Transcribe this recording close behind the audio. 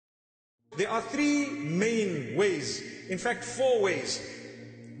There are three main ways, in fact 4 ways,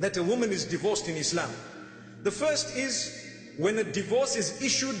 that a woman is divorced in Islam. The first is when a divorce is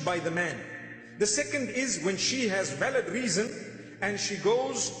issued by the man. The second is when she has valid reason and she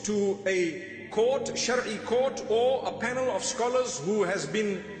goes to a court, Shari'i court, or a panel of scholars who has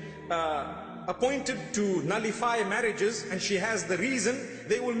been appointed to nullify marriages, and she has the reason.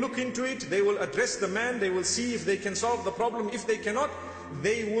 They will look into it, they will address the man, they will see if they can solve the problem. If they cannot,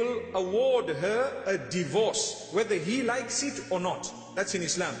 they will award her a divorce, whether he likes it or not. That's in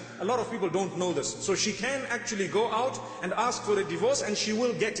Islam. A lot of people don't know this. So she can actually go out and ask for a divorce, and she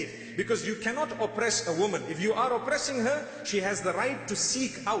will get it. Because you cannot oppress a woman. If you are oppressing her, she has the right to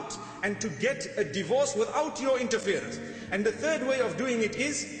seek out and to get a divorce without your interference. And the third way of doing it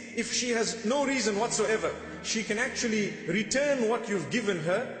is, if she has no reason whatsoever, she can actually return what you've given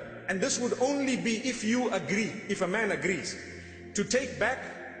her. And this would only be if you agree, if a man agrees, to take back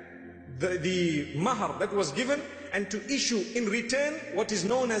the mahar that was given, and to issue in return what is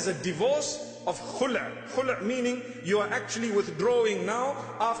known as a divorce of khula'. Khula' meaning you are actually withdrawing now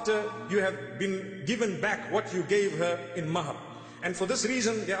after you have been given back what you gave her in mahar. And for this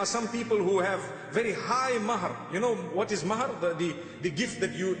reason, there are some people who have very high mahar. You know what is mahar? The gift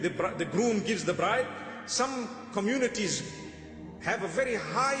that the groom gives the bride. Some communities have a very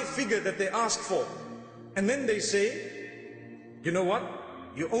high figure that they ask for. And then they say, you know what?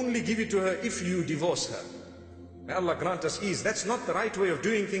 You only give it to her if you divorce her. May Allah grant us ease. That's not the right way of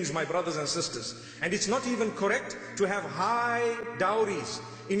doing things, my brothers and sisters. And it's not even correct to have high dowries.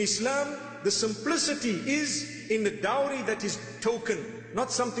 In Islam, the simplicity is in the dowry that is token,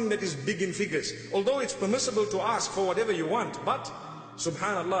 not something that is big in figures. Although it's permissible to ask for whatever you want, but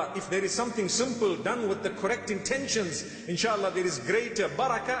subhanallah, if there is something simple done with the correct intentions, inshallah there is greater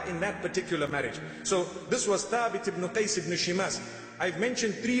barakah in that particular marriage. So this was Thabit ibn Qais ibn Shimas. I've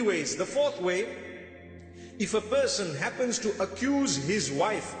mentioned 3 ways. The 4th way, if a person happens to accuse his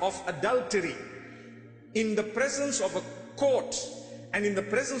wife of adultery in the presence of a court and in the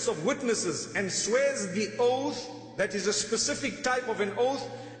presence of witnesses, and swears the oath, that is a specific type of an oath,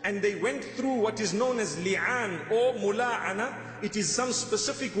 and they went through what is known as li'an or mula'ana, it is some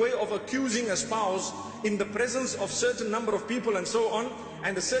specific way of accusing a spouse in the presence of certain number of people and so on,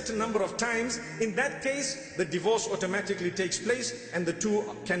 and a certain number of times. In that case, the divorce automatically takes place and the two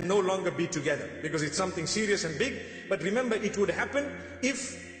can no longer be together, because it's something serious and big. But remember, it would happen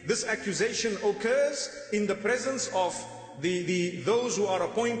if this accusation occurs in the presence of those who are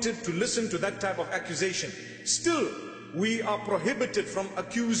appointed to listen to that type of accusation. Still, we are prohibited from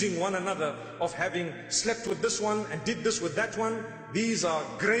accusing one another of having slept with this one and did this with that one. These are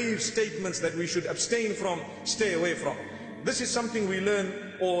grave statements that we should abstain from, stay away from. This is something we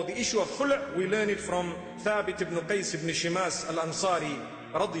learn, or the issue of khula', we learn it from Thabit ibn Qais ibn Shimas al-Ansari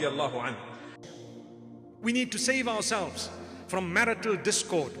radiyallahu anhu. We need to save ourselves from marital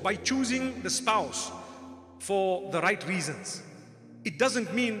discord by choosing the spouse for the right reasons. It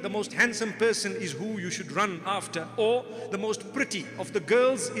doesn't mean the most handsome person is who you should run after, or the most pretty of the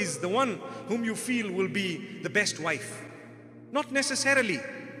girls is the one whom you feel will be the best wife. Not necessarily.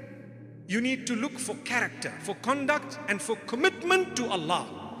 You need to look for character, for conduct, and for commitment to Allah.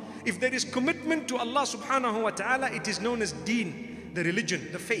 If there is commitment to Allah subhanahu wa ta'ala, it is known as deen, the religion,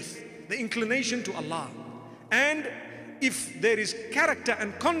 the faith, the inclination to Allah. And if there is character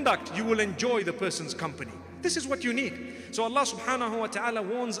and conduct, you will enjoy the person's company. This is what you need. So Allah subhanahu wa ta'ala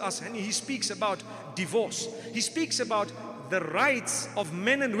warns us, and He speaks about divorce. He speaks about the rights of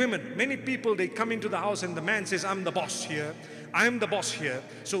men and women. Many people, they come into the house and the man says, I'm the boss here, I'm the boss here,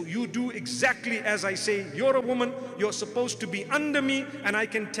 so you do exactly as I say. You're a woman, you're supposed to be under me, and I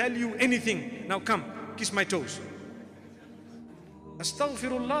can tell you anything. Now come, kiss my toes.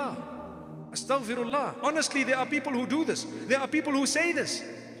 Astaghfirullah. Astaghfirullah. Honestly, there are people who do this. There are people who say this.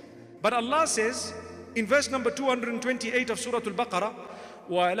 But Allah says in verse number 228 of Surah Al-Baqarah,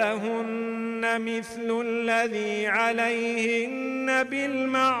 وَلَهُنَّ مِثْلُ الَّذِي عَلَيْهِنَّ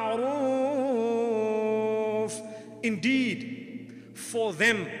بِالْمَعْرُوفِ. Indeed, for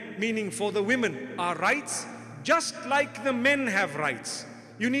them, meaning for the women, are rights just like the men have rights.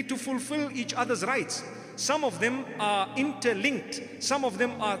 You need to fulfill each other's rights. Some of them are interlinked. Some of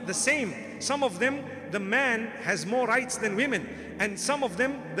them are the same. Some of them, the man has more rights than women. And some of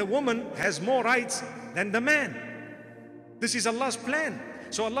them, the woman has more rights than the man. This is Allah's plan.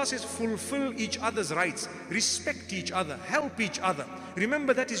 So Allah says, fulfill each other's rights, respect each other, help each other.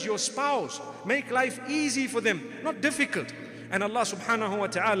 Remember, that is your spouse. Make life easy for them, not difficult. And Allah subhanahu wa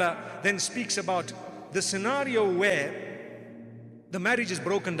ta'ala then speaks about the scenario where the marriage is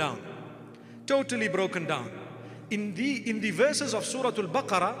broken down, totally broken down. In the verses of Surah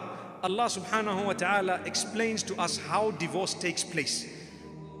Al-Baqarah, Allah subhanahu wa ta'ala explains to us how divorce takes place.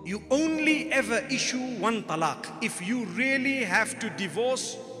 You only ever issue one talaq. If you really have to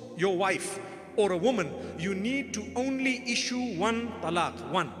divorce your wife or a woman, you need to only issue one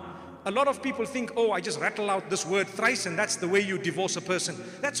talaq, one. A lot of people think, oh, I just rattle out this word thrice and that's the way you divorce a person.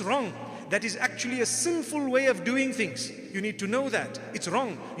 That's wrong. That is actually a sinful way of doing things. You need to know that. It's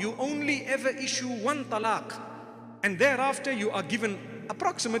wrong. You only ever issue one talaq. And thereafter you are given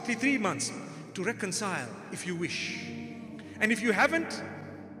approximately 3 months to reconcile if you wish. And if you haven't,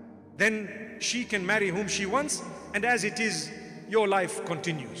 then she can marry whom she wants, and as it is, your life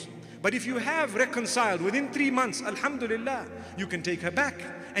continues. But if you have reconciled within 3 months, alhamdulillah, you can take her back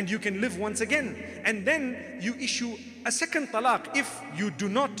and you can live once again. And then you issue a second talaq if you do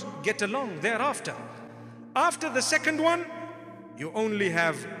not get along thereafter. After the second one, you only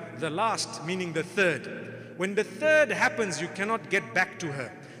have the last, meaning the third. When the third happens, you cannot get back to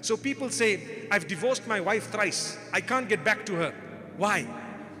her. So people say, I've divorced my wife thrice. I can't get back to her. Why?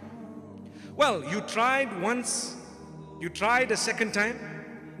 Well, you tried once, you tried a second time.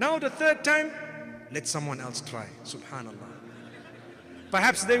 Now the third time, let someone else try. Subhanallah.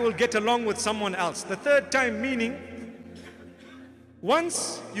 Perhaps they will get along with someone else. The third time meaning,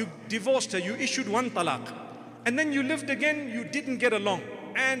 once you divorced her, you issued one talaq. And then you lived again, you didn't get along.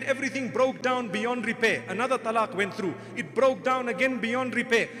 And everything broke down beyond repair. Another talaq went through. It broke down again beyond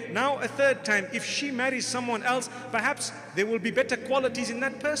repair. Now a third time, if she marries someone else, perhaps there will be better qualities in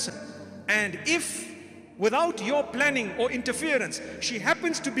that person. And if, without your planning or interference, she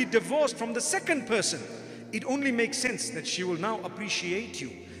happens to be divorced from the second person, it only makes sense that she will now appreciate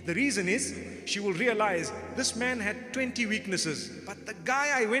you. The reason is, she will realize this man had 20 weaknesses, but the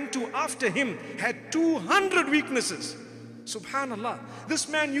guy I went to after him had 200 weaknesses. Subhanallah. This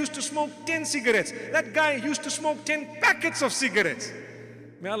man used to smoke 10 cigarettes. That guy used to smoke 10 packets of cigarettes.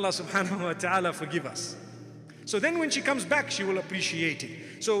 May Allah subhanahu wa ta'ala forgive us. So then when she comes back, she will appreciate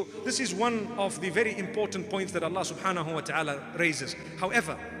it. So this is one of the very important points that Allah subhanahu wa ta'ala raises.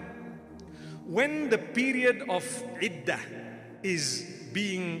 However, when the period of iddah is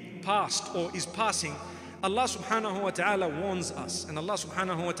being passed or is passing, Allah subhanahu wa ta'ala warns us. And Allah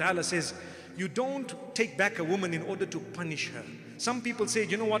subhanahu wa ta'ala says, you don't take back a woman in order to punish her. Some people say,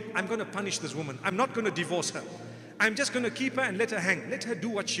 you know what, I'm going to punish this woman. I'm not going to divorce her. I'm just going to keep her and let her hang. Let her do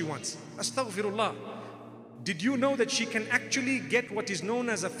what she wants. Astaghfirullah. Did you know that she can actually get what is known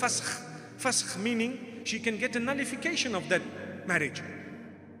as a fasakh? Fasakh meaning she can get a nullification of that marriage.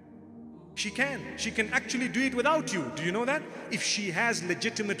 She can actually do it without you. Do you know that? If she has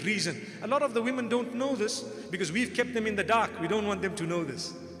legitimate reason. A lot of the women don't know this because we've kept them in the dark. We don't want them to know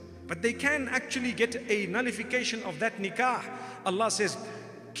this. But they can actually get a nullification of that nikah. Allah says,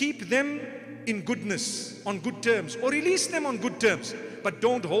 keep them in goodness, on good terms, or release them on good terms, but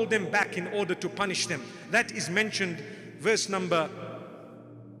don't hold them back in order to punish them. That is mentioned, verse number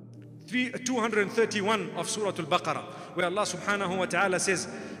 231 of Surah Al-Baqarah, where Allah subhanahu wa ta'ala says,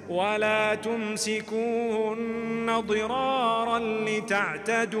 وَلَا تُمْسِكُوهُنَّ ضِرَارًا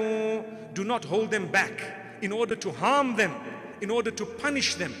لِتَعْتَدُوا. Do not hold them back in order to harm them, in order to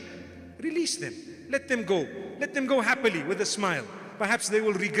punish them. Release them. Let them go. Let them go happily with a smile. Perhaps they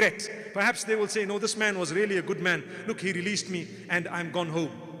will regret. Perhaps they will say, no, this man was really a good man. Look, he released me and I'm gone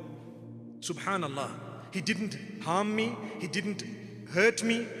home. Subhanallah. He didn't harm me. He didn't hurt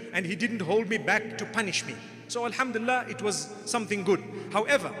me. And he didn't hold me back to punish me. So alhamdulillah, it was something good.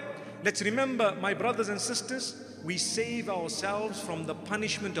 However, let's remember, my brothers and sisters, we save ourselves from the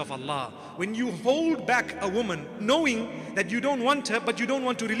punishment of Allah. When you hold back a woman, knowing that you don't want her, but you don't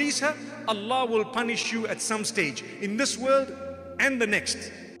want to release her, Allah will punish you at some stage, in this world and the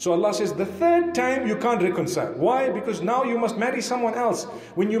next. So Allah says, the third time you can't reconcile. Why? Because now you must marry someone else.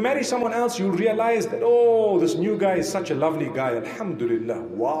 When you marry someone else, you'll realize that, oh, this new guy is such a lovely guy. Alhamdulillah.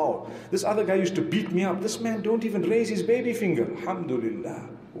 Wow. This other guy used to beat me up. This man don't even raise his baby finger. Alhamdulillah.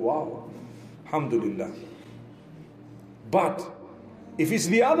 Wow. Alhamdulillah. But if it's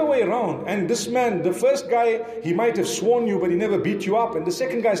the other way around, and this man, the first guy, he might have sworn you, but he never beat you up, and the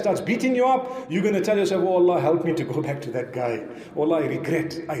second guy starts beating you up, you're going to tell yourself, oh Allah, help me to go back to that guy. Oh Allah, I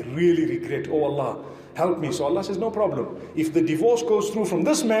regret. I really regret. Oh Allah, help me. So Allah says, no problem. If the divorce goes through from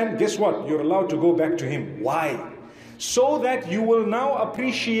this man, guess what? You're allowed to go back to him. Why? so that you will now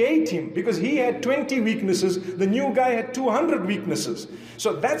appreciate him, because he had 20 weaknesses, the new guy had 200 weaknesses.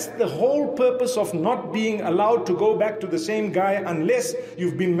 So that's the whole purpose of not being allowed to go back to the same guy unless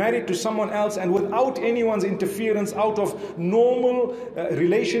you've been married to someone else, and without anyone's interference, out of normal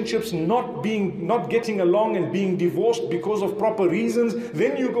relationships not getting along and being divorced because of proper reasons.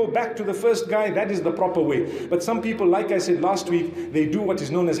 Then you go back to the first guy. That is the proper way. But some people, like I said last week, they do what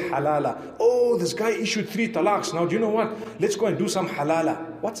is known as halala. Oh, this guy issued 3 talaqs. Now do you know what? Let's go and do some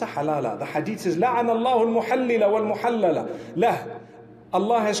halala. What's a halala? The hadith says, لَعَنَ اللَّهُ الْمُحَلِّلَ وَالْمُحَلَّلَ لَهُ.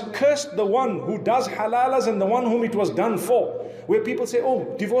 Allah has cursed the one who does halalas and the one whom it was done for. Where people say,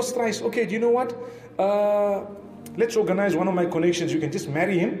 oh, divorce thrice. Okay, do you know what? Let's organize one of my connections. You can just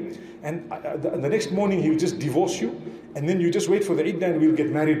marry him, and the next morning he'll just divorce you, and then you just wait for the iddah and we'll get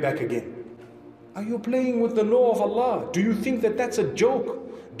married back again. Are you playing with the law of Allah? Do you think that that's a joke?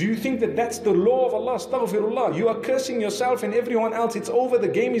 Do you think that that's the law of Allah? Astaghfirullah. You are cursing yourself and everyone else. It's over. The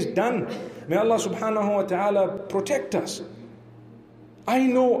game is done. May Allah subhanahu wa ta'ala protect us. I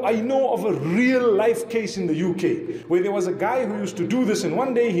know of a real life case in the UK where there was a guy who used to do this, and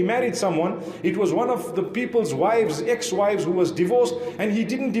one day he married someone. It was one of the people's wives, ex-wives, who was divorced, and he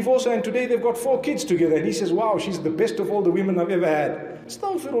didn't divorce her, and today they've got 4 kids together, and he says, wow, she's the best of all the women I've ever had.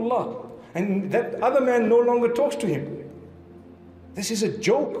 Astaghfirullah. And that other man no longer talks to him. This is a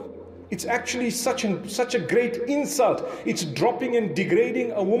joke. It's actually such a great insult. It's dropping and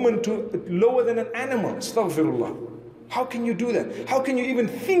degrading a woman to lower than an animal. Astaghfirullah. How can you do that? How can you even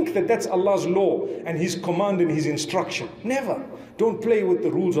think that that's Allah's law and His command and His instruction? Never. Don't play with the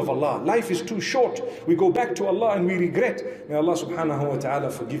rules of Allah. Life is too short. We go back to Allah and we regret. May Allah subhanahu wa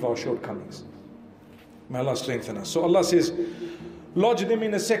ta'ala forgive our shortcomings. May Allah strengthen us. So Allah says, lodge them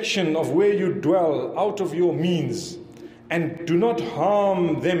in a section of where you dwell out of your means, and do not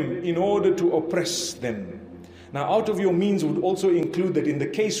harm them in order to oppress them. Now, out of your means would also include that in the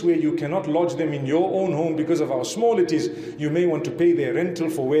case where you cannot lodge them in your own home because of how small it is, you may want to pay their rental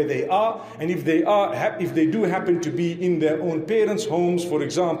for where they are. And if they do happen to be in their own parents' homes, for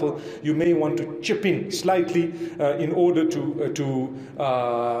example, you may want to chip in slightly in order to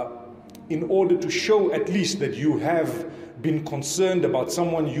show at least that you have been concerned about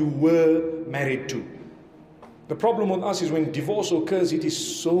someone you were married to. The problem with us is when divorce occurs, it is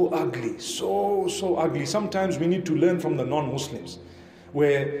so ugly, so ugly. Sometimes we need to learn from the non-Muslims,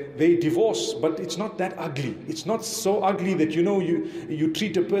 where they divorce, but it's not that ugly. It's not so ugly that you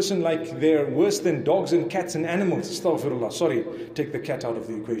treat a person like they're worse than dogs and cats and animals. Astaghfirullah. Sorry, take the cat out of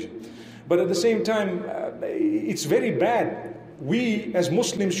the equation. But at the same time, it's very bad. We as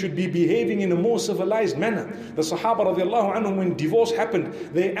Muslims should be behaving in a more civilized manner. The Sahaba radiallahu anhum, when divorce happened,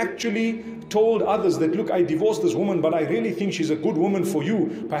 they actually told others that, look, I divorced this woman, but I really think she's a good woman for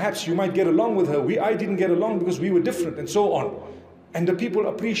you. Perhaps you might get along with her. I didn't get along because we were different, and so on. And the people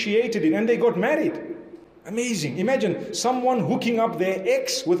appreciated it, and they got married. Amazing. Imagine someone hooking up their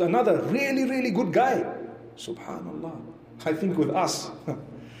ex with another really, really good guy. Subhanallah. I think with us,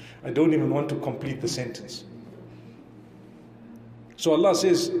 I don't even want to complete the sentence. So Allah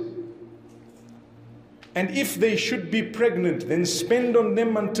says, and if they should be pregnant, then spend on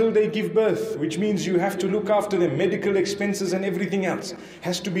them until they give birth, which means you have to look after them. Medical expenses and everything else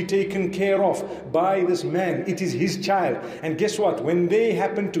has to be taken care of by this man. It is his child. And guess what? When they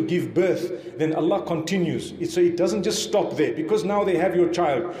happen to give birth, then Allah continues. So it doesn't just stop there, because now they have your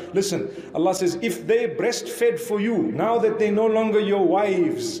child. Listen, Allah says, if they breastfed for you, now that they're no longer your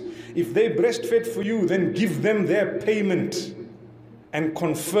wives, if they breastfed for you, then give them their payment and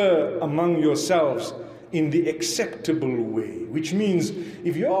confer among yourselves in the acceptable way. Which means,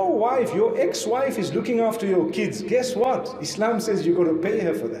 if your wife, your ex-wife is looking after your kids, guess what? Islam says you've got to pay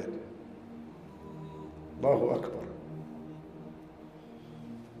her for that. Allahu Akbar.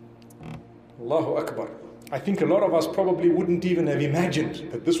 Allahu Akbar. I think a lot of us probably wouldn't even have imagined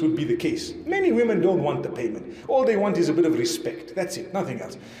that this would be the case. Many women don't want the payment. All they want is a bit of respect. That's it, nothing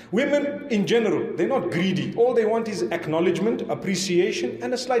else. Women in general, they're not greedy. All they want is acknowledgement, appreciation,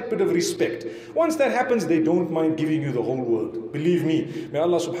 and a slight bit of respect. Once that happens, they don't mind giving you the whole world. Believe me, may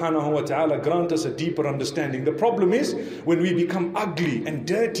Allah subhanahu wa ta'ala grant us a deeper understanding. The problem is when we become ugly and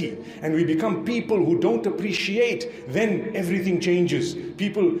dirty and we become people who don't appreciate, then everything changes.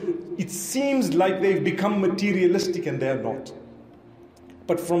 People, it seems like they've become materialistic, and they're not.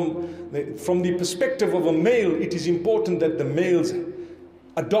 But from the perspective of a male, it is important that the males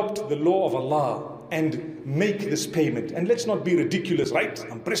adopt the law of Allah and make this payment. And let's not be ridiculous, right?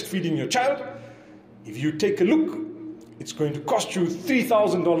 I'm breastfeeding your child. If you take a look, it's going to cost you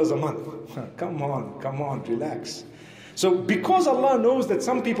 $3,000 a month. Come on, relax. So because Allah knows that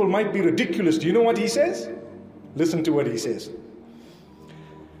some people might be ridiculous, do you know what He says? Listen to what he says.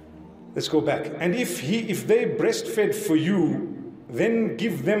 Let's go back. And if they breastfed for you, then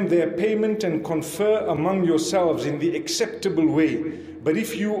give them their payment and confer among yourselves in the acceptable way. But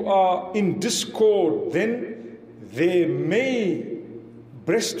if you are in discord, then they may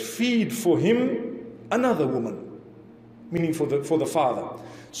breastfeed for him another woman, meaning for the father.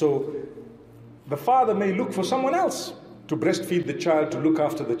 So the father may look for someone else to breastfeed the child, to look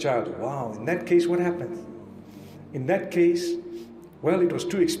after the child. Wow, in that case, what happens? In that case, well, it was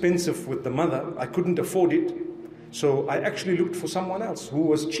too expensive with the mother. I couldn't afford it. So I actually looked for someone else who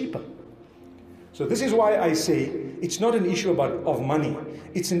was cheaper. So this is why I say it's not an issue of money.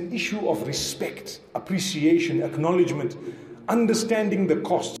 It's an issue of respect, appreciation, acknowledgement, understanding the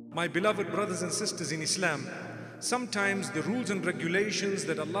cost. My beloved brothers and sisters in Islam, sometimes the rules and regulations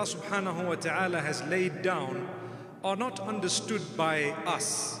that Allah subhanahu wa ta'ala has laid down are not understood by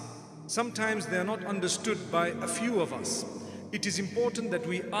us. Sometimes they are not understood by a few of us. It is important that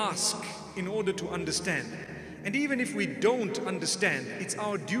we ask in order to understand. And even if we don't understand, it's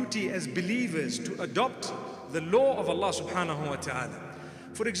our duty as believers to adopt the law of Allah subhanahu wa ta'ala.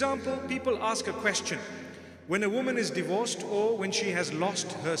 For example, people ask a question. When a woman is divorced or when she has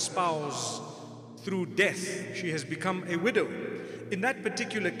lost her spouse through death, she has become a widow. In that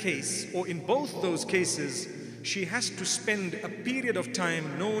particular case, or in both those cases, she has to spend a period of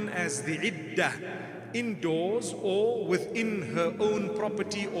time known as the iddah, indoors or within her own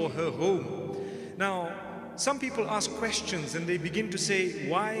property or her home. Now, some people ask questions and they begin to say,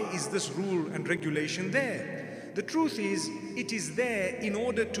 why is this rule and regulation there? The truth is, it is there in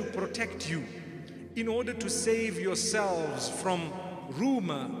order to protect you, in order to save yourselves from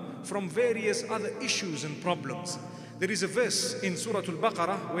rumor, from various other issues and problems. There is a verse in Surah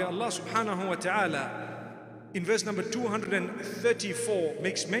Al-Baqarah where Allah subhanahu wa ta'ala, in verse number 234,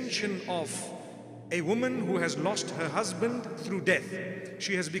 makes mention of a woman who has lost her husband through death.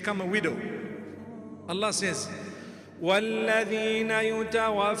 She has become a widow. Allah says, وَالَّذِينَ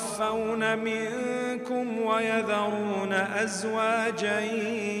يُتَوَفَّوْنَ مِنكُمْ وَيَذَرُونَ أَزْوَاجًا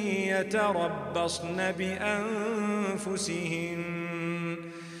يتربصن بأنفسهن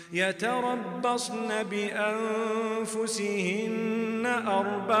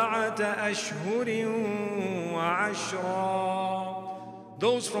 4 أشهر وعشرا.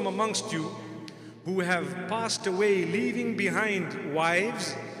 Those from amongst you who have passed away leaving behind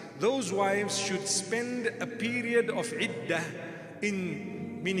wives, those wives should spend a period of iddah,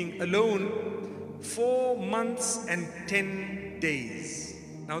 meaning alone, 4 months and 10 days.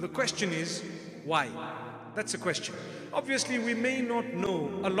 Now the question is, why? That's a question. Obviously, we may not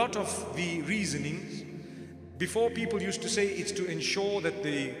know a lot of the reasonings. Before, people used to say it's to ensure that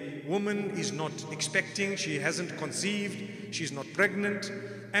the woman is not expecting, she hasn't conceived, she's not pregnant,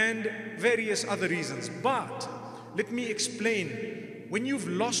 and various other reasons. But let me explain. When you've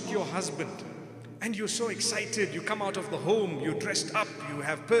lost your husband and you're so excited, you come out of the home, you're dressed up, you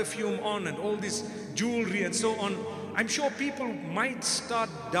have perfume on and all this jewelry and so on, I'm sure people might start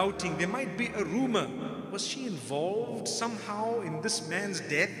doubting. There might be a rumor. Was she involved somehow in this man's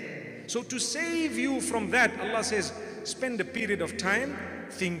death? So to save you from that, Allah says, spend a period of time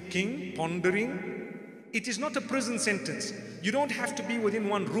thinking, pondering. It is not a prison sentence. You don't have to be within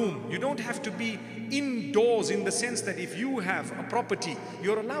one room. You don't have to be indoors, in the sense that if you have a property,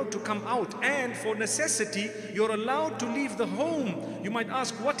 you're allowed to come out, and for necessity, you're allowed to leave the home. You might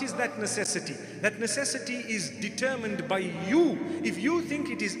ask, what is that necessity? That necessity is determined by you. If you think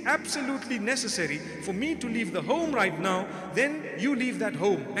it is absolutely necessary for me to leave the home right now, then you leave that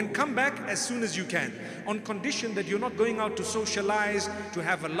home and come back as soon as you can, on condition that you're not going out to socialize, to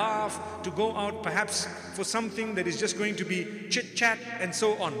have a laugh, to go out perhaps for something that is just going to be chit-chat and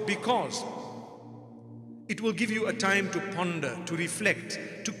so on, because it will give you a time to ponder, to reflect,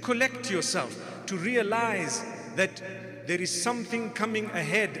 to collect yourself, to realize that there is something coming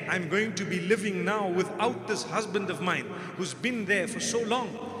ahead. I'm going to be living now without this husband of mine who's been there for so long.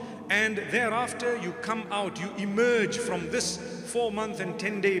 And thereafter you come out, you emerge from this 4-month and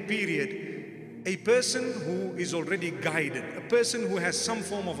 10-day period, a person who is already guided, a person who has some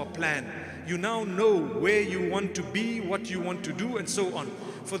form of a plan. You now know where you want to be, what you want to do, and so on.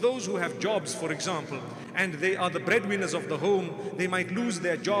 For those who have jobs, for example, and they are the breadwinners of the home, they might lose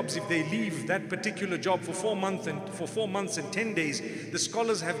their jobs if they leave that particular job for 4 months and 10 days. The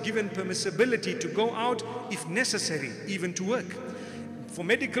scholars have given permissibility to go out if necessary, even to work. For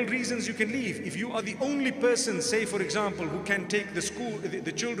medical reasons, you can leave. If you are the only person, say for example, who can take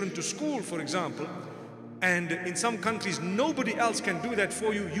the children to school, for example, and in some countries nobody else can do that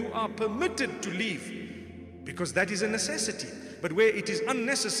for you, you are permitted to leave, because that is a necessity. But where it is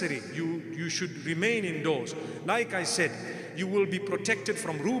unnecessary, you should remain indoors. Like I said, you will be protected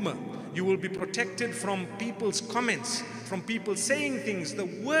from rumor. You will be protected from people's comments, from people saying things. The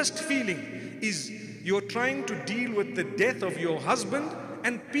worst feeling is you're trying to deal with the death of your husband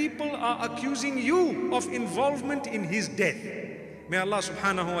and people are accusing you of involvement in his death. May Allah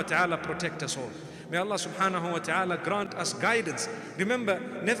subhanahu wa ta'ala protect us all. May Allah subhanahu wa ta'ala grant us guidance. Remember,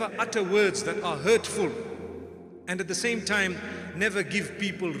 never utter words that are hurtful, and at the same time, never give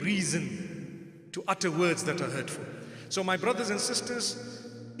people reason to utter words that are hurtful. So my brothers and sisters,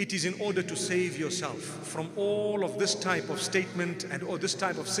 it is in order to save yourself from all of this type of statement and or this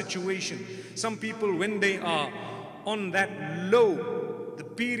type of situation. Some people, when they are on that low, the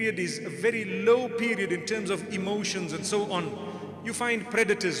period is a very low period in terms of emotions and so on. You find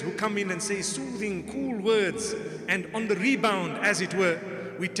predators who come in and say soothing, cool words, and on the rebound, as it were,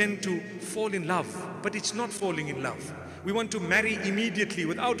 we tend to fall in love. But it's not falling in love. We want to marry immediately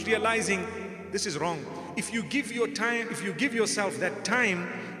without realizing this is wrong. If you give your time, if you give yourself that time,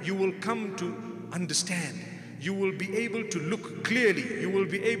 you will come to understand. You will be able to look clearly. You will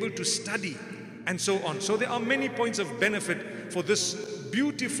be able to study and so on. So there are many points of benefit for this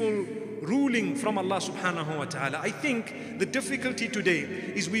beautiful ruling from Allah subhanahu wa ta'ala. I think the difficulty today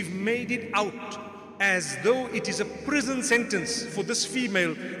is we've made it out as though it is a prison sentence for this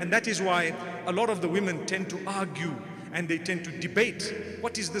female, and that is why a lot of the women tend to argue and they tend to debate.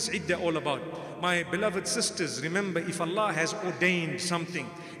 What is this iddah all about? My beloved sisters, remember, if Allah has ordained something,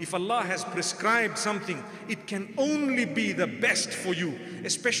 if Allah has prescribed something, it can only be the best for you,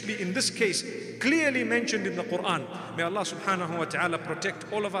 especially in this case, clearly mentioned in the Quran. May Allah subhanahu wa ta'ala protect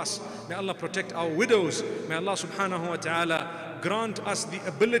all of us. May Allah protect our widows. May Allah subhanahu wa ta'ala grant us the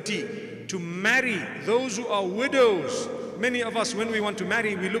ability to marry those who are widows. Many of us, when we want to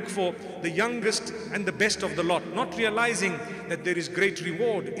marry, we look for the youngest and the best of the lot, not realizing that there is great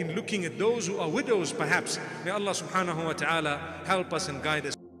reward in looking at those who are widows perhaps. May Allah subhanahu wa ta'ala help us and guide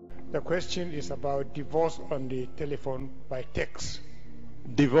us. The question is about divorce on the telephone by text.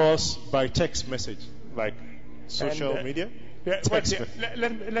 Divorce by text message, like social media?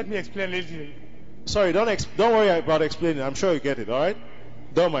 Let me explain a little. Sorry, don't worry about explaining. I'm sure you get it, all right?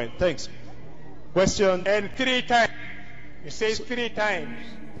 Don't mind. Thanks. Question. And 3 times. It says 3 times.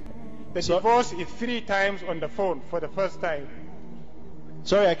 The divorce is 3 times on the phone for the first time.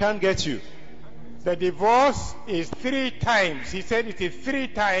 Sorry, I can't get you. The divorce is 3 times. He said it is 3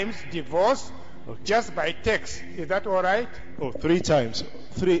 times divorce, just by text. Is that all right? Oh, 3 times.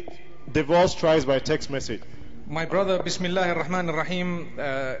 3 divorce tries by text message. My brother, Bismillahir Rahmanir Rahim,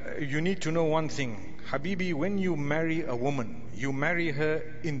 you need to know one thing. Habibi, when you marry a woman, you marry her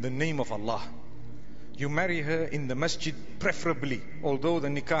in the name of Allah. You marry her in the masjid preferably, although the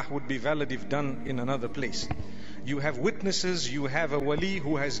nikah would be valid if done in another place. You have witnesses, you have a wali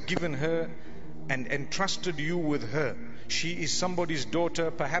who has given her and entrusted you with her. She is somebody's daughter,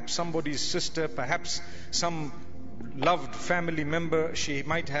 perhaps somebody's sister, perhaps some loved family member. She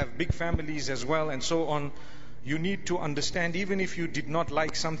might have big families as well and so on. You need to understand, even if you did not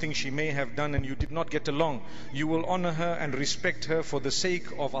like something she may have done and you did not get along, you will honor her and respect her for the sake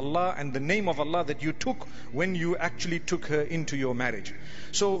of Allah and the name of Allah that you took when you actually took her into your marriage.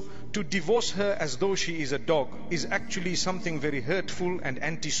 So to divorce her as though she is a dog is actually something very hurtful and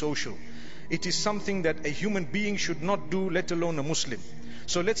antisocial. It is something that a human being should not do, let alone a Muslim.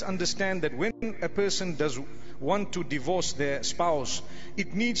 So let's understand that when a person does want to divorce their spouse,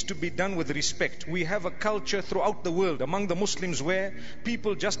 it needs to be done with respect. We have a culture throughout the world among the Muslims where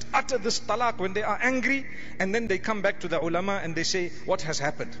people just utter this talaq when they are angry, and then they come back to the ulama and they say, what has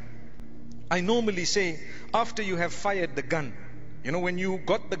happened? I normally say, after you have fired the gun, you know, when you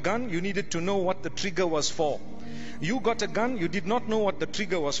got the gun, you needed to know what the trigger was for. You got a gun, you did not know what the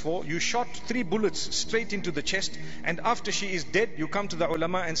trigger was for. You shot 3 bullets straight into the chest, and after she is dead, you come to the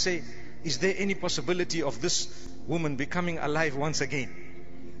ulama and say, is there any possibility of this woman becoming alive once again?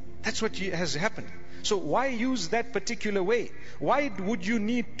 That's what has happened. So why use that particular way? Why would you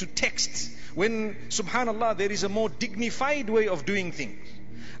need to text when, subhanallah, there is a more dignified way of doing things?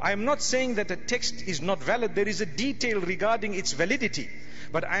 I am not saying that a text is not valid. There is a detail regarding its validity.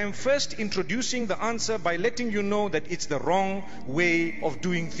 But I am first introducing the answer by letting you know that it's the wrong way of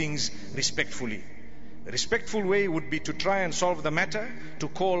doing things respectfully. The respectful way would be to try and solve the matter, to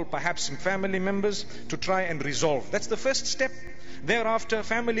call perhaps some family members to try and resolve. That's the first step. Thereafter,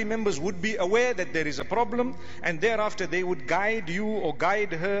 family members would be aware that there is a problem, and thereafter they would guide you or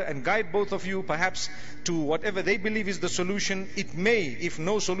guide her and guide both of you perhaps to whatever they believe is the solution. It may, if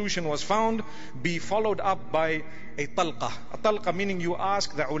no solution was found, be followed up by a talqa. A talqa meaning you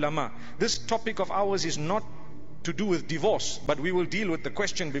ask the ulama. This topic of ours is not to do with divorce, but we will deal with the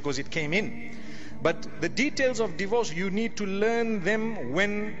question because it came in. But the details of divorce, you need to learn them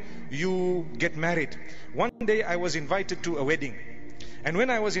when you get married. One day I was invited to a wedding, and when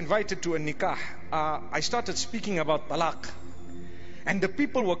I was invited to a nikah, I started speaking about talaq, and the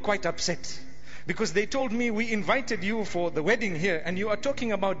people were quite upset because they told me, we invited you for the wedding here and you are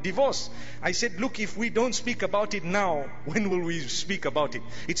talking about divorce. I said, look, if we don't speak about it now, when will we speak about it?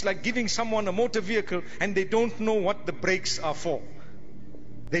 It's like giving someone a motor vehicle and they don't know what the brakes are for.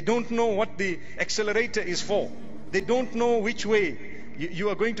 They don't know what the accelerator is for. They don't know which way you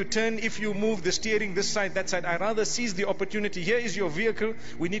are going to turn if you move the steering this side, that side. I rather seize the opportunity. Here is your vehicle.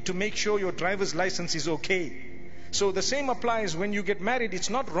 We need to make sure your driver's license is okay. So the same applies when you get married. It's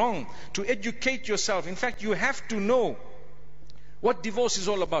not wrong to educate yourself. In fact, you have to know what divorce is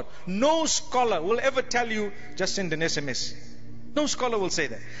all about. No scholar will ever tell you, just send an SMS. No scholar will say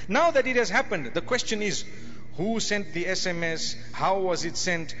that. Now that it has happened, the question is, who sent the SMS? How was it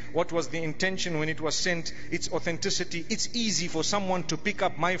sent? What was the intention when it was sent? Its authenticity. It's easy for someone to pick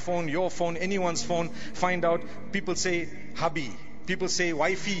up my phone, your phone, anyone's phone, find out. People say hubby, people say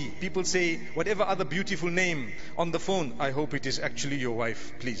wifey, people say whatever other beautiful name on the phone. I hope it is actually your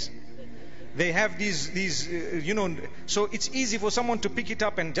wife, please. They have these so it's easy for someone to pick it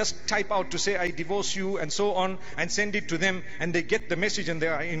up and just type out to say I divorce you and so on, and send it to them, and they get the message and they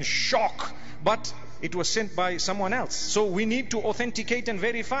are in shock. But it was sent by someone else. So we need to authenticate and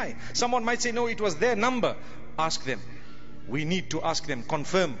verify. Someone might say, no, it was their number. Ask them. We need to ask them,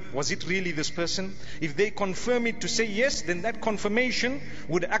 confirm, was it really this person? If they confirm it to say yes, then that confirmation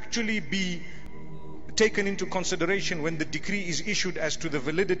would actually be taken into consideration when the decree is issued as to the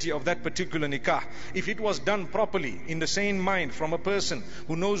validity of that particular nikah. If it was done properly, in the sane mind, from a person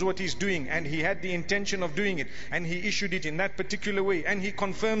who knows what he's doing, and he had the intention of doing it, and he issued it in that particular way, and he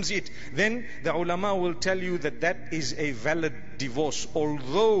confirms it, then the ulama will tell you that that is a valid divorce,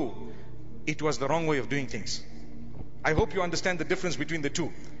 although it was the wrong way of doing things. I hope you understand the difference between the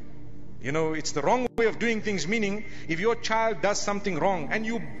two. You know, it's the wrong way of doing things, meaning if your child does something wrong and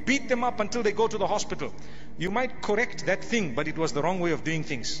you beat them up until they go to the hospital, you might correct that thing, but it was the wrong way of doing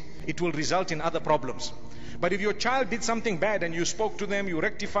things. It will result in other problems. But if your child did something bad and you spoke to them, you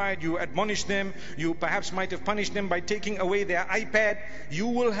rectified, you admonished them, you perhaps might have punished them by taking away their iPad, you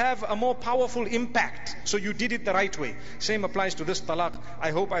will have a more powerful impact. So you did it the right way. Same applies to this talaq. I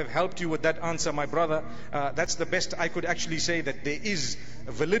hope I've helped you with that answer, my brother. That's the best I could actually say, that there is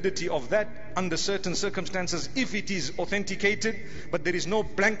validity of that under certain circumstances if it is authenticated, but there is no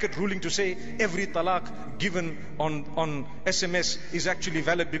blanket ruling to say every talaq given on SMS is actually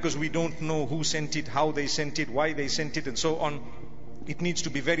valid, because we don't know who sent it, how they sent it, why they sent it, and so on. It needs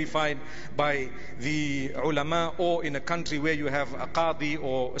to be verified by the ulama, or in a country where you have a qadi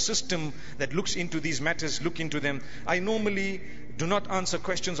or a system that looks into these matters, look into them. I normally do not answer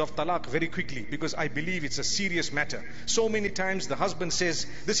questions of talaq very quickly, because I believe it's a serious matter. So many times the husband says,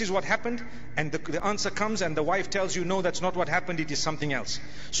 this is what happened, and the answer comes and the wife tells you, no, that's not what happened, it is something else.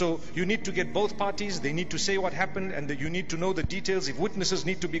 So you need to get both parties, they need to say what happened, and you need to know the details. If witnesses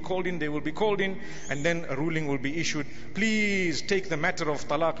need to be called in, they will be called in, and then a ruling will be issued. Please take the matter of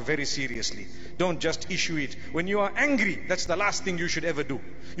talaq very seriously. Don't just issue it. When you are angry, that's the last thing you should ever do.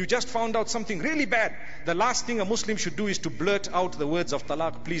 You just found out something really bad. The last thing a Muslim should do is to blurt out the words of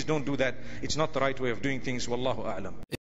talaq. Please don't do that. It's not the right way of doing things. Wallahu a'lam.